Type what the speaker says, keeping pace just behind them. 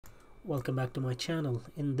Welcome back to my channel.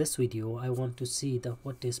 In this video I want to see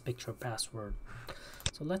what is picture password.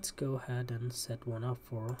 So let's go ahead and set one up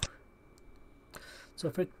for. So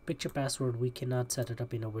for picture password we cannot set it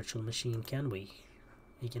up in a virtual machine, can we?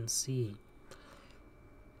 We can see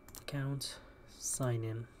account, sign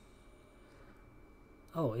in.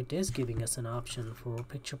 Oh, it is giving us an option for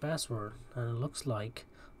picture password, and it looks like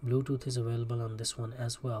Bluetooth is available on this one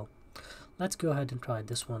as well. Let's go ahead and try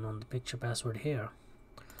this one on the picture password here.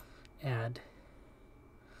 Add.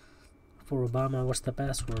 For Obama, what's the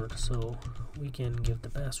password? So we can give the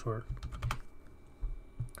password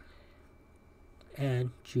and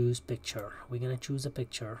choose picture. We're gonna choose a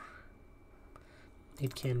picture.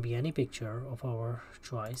 It can be any picture of our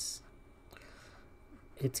choice.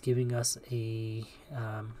 It's giving us a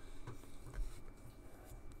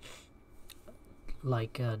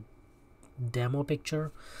like a demo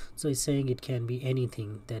picture, so it's saying it can be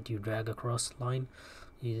anything that you drag across line.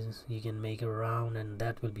 You can make it around, and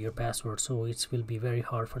that will be your password. So it will be very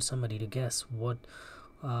hard for somebody to guess what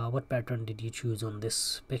pattern did you choose on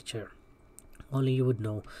this picture. Only you would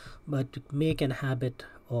know. But make an habit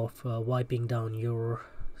of wiping down your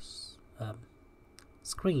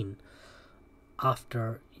screen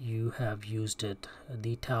after you have used it,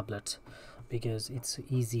 the tablet, because it's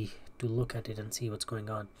easy to look at it and see what's going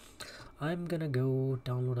on. I'm gonna go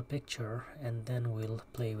download a picture and then we'll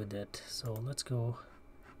play with it. So let's go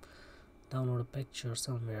download a picture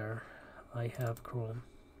somewhere. I have Chrome.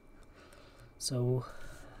 So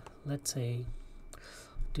let's say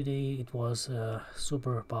today it was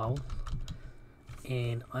Super Bowl,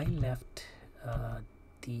 and I left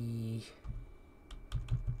the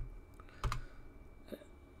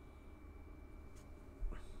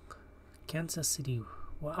Kansas City.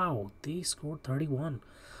 Wow, they scored 31.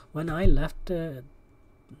 When I left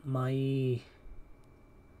my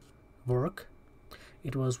work,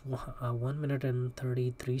 it was 1 minute and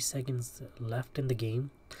 33 seconds left in the game,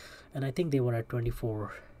 and I think they were at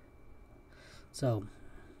 24. So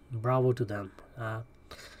bravo to them,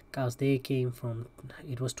 cause they came from,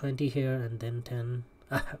 it was 20 here and then 10.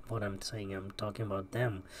 What I'm saying, I'm talking about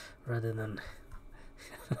them rather than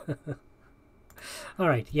all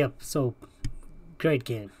right, yep. So great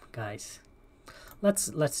game, guys. Let's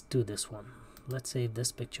do this one. Let's save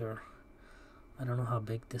this picture. I don't know how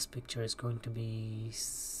big this picture is going to be.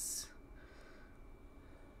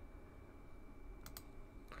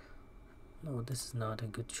 No, this is not a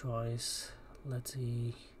good choice. Let's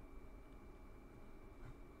see.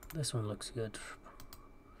 This one looks good.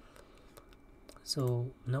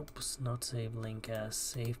 So nope, not save link as,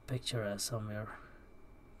 save picture as somewhere,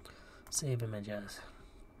 save image as.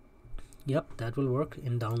 Yep, that will work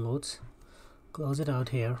in downloads. Close it out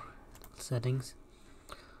here, settings.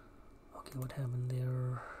 Okay, what happened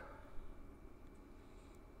there?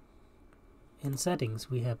 In settings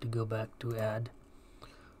we have to go back to add.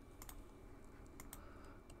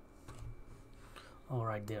 All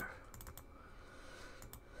right, there.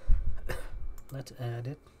 Let's add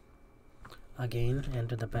it again.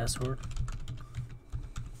 Enter the password.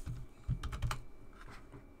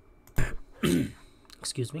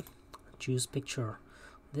 Excuse me. Choose picture.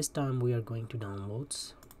 This time we are going to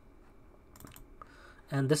downloads,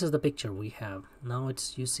 and this is the picture we have now.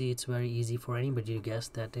 It's, you see, it's very easy for anybody to guess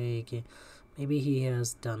that, hey, okay, maybe he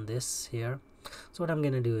has done this here. So what I'm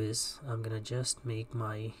gonna do is I'm gonna just make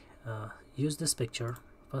my use this picture.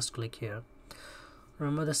 First click here.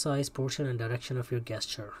 Remember the size, portion and direction of your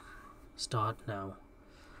gesture. Start now.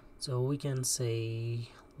 So we can say,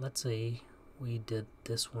 let's say we did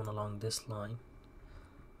this one along this line,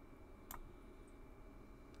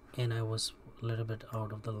 and I was a little bit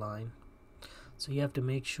out of the line. So you have to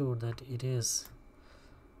make sure that it is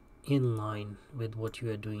in line with what you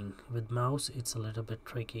are doing. With mouse it's a little bit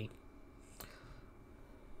tricky.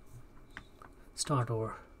 Start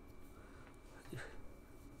over.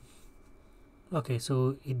 Okay,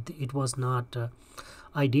 so it was not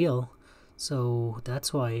ideal, so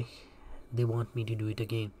that's why they want me to do it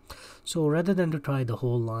again. So rather than to try the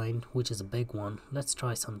whole line, which is a big one, let's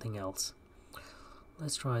try something else.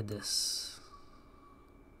 Let's try this.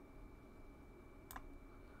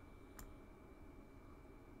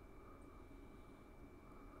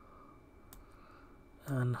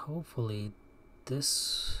 And hopefully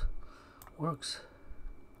this works.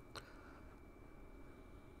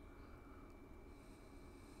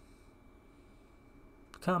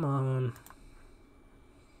 Come on.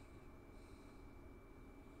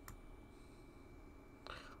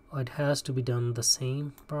 Oh, it has to be done the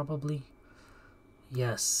same, probably.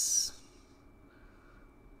 Yes.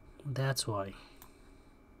 That's why.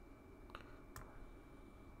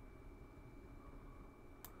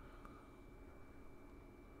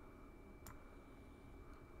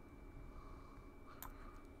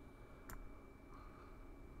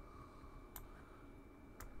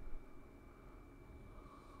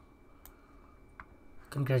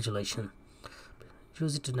 Congratulations.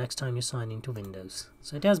 Use it to next time you sign into Windows.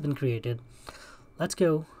 So it has been created. Let's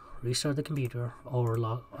go restart the computer or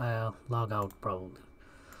log out probably.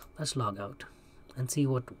 Let's log out and see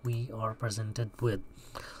what we are presented with.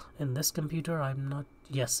 In this computer, I'm not,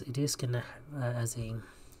 yes, it is as a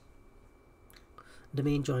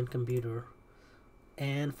domain joined computer.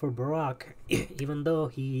 And for Barack, even though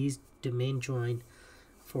he is domain joined,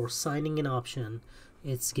 for signing in option,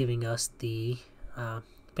 it's giving us the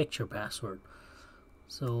picture password.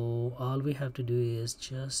 So all we have to do is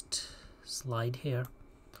just slide here.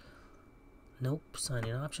 Nope, sign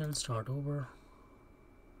in option, start over.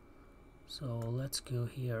 So let's go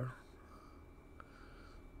here.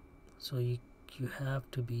 So you have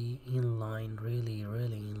to be in line, really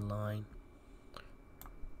in line.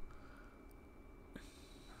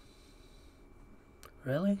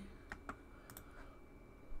 Really?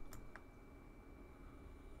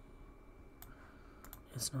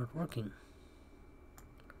 It's not working.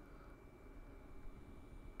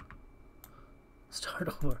 Start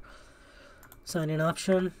over. Sign in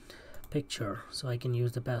option, picture, so I can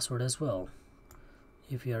use the password as well.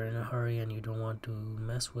 If you are in a hurry and you don't want to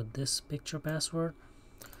mess with this picture password,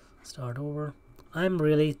 start over. I'm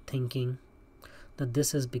really thinking that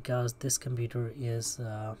this is because this computer is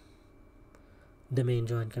domain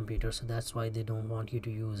joined computer, so that's why they don't want you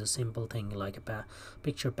to use a simple thing like a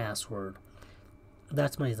picture password.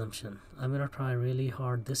 That's my assumption. I'm gonna try really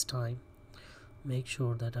hard this time, make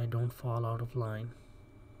sure that I don't fall out of line.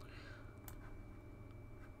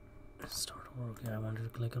 Start over. Okay, I wanted to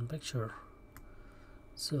click on picture,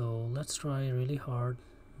 so let's try really hard,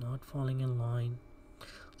 not falling in line,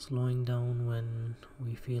 slowing down when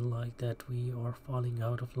we feel like that we are falling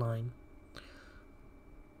out of line.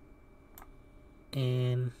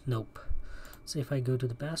 And nope. So if I go to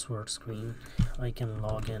the password screen, I can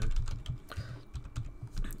log in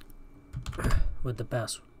with the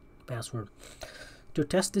password. To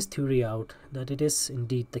test this theory out that it is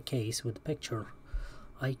indeed the case with the picture,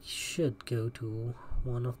 I should go to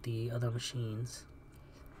one of the other machines.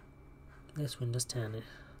 This Windows 10.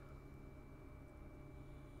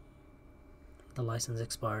 The license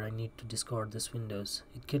expired. I need to discard this Windows.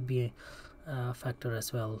 It could be a factor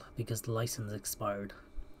as well because the license expired.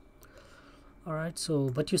 Alright, so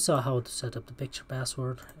but you saw how to set up the picture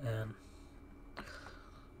password, and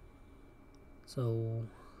so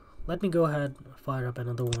let me go ahead, fire up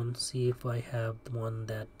another one, see if I have the one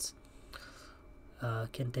that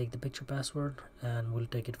can take the picture password, and we'll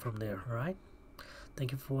take it from there. Alright,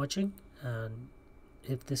 thank you for watching, and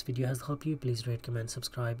if this video has helped you, please rate, comment,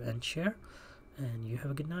 subscribe and share, and you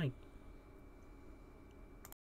have a good night.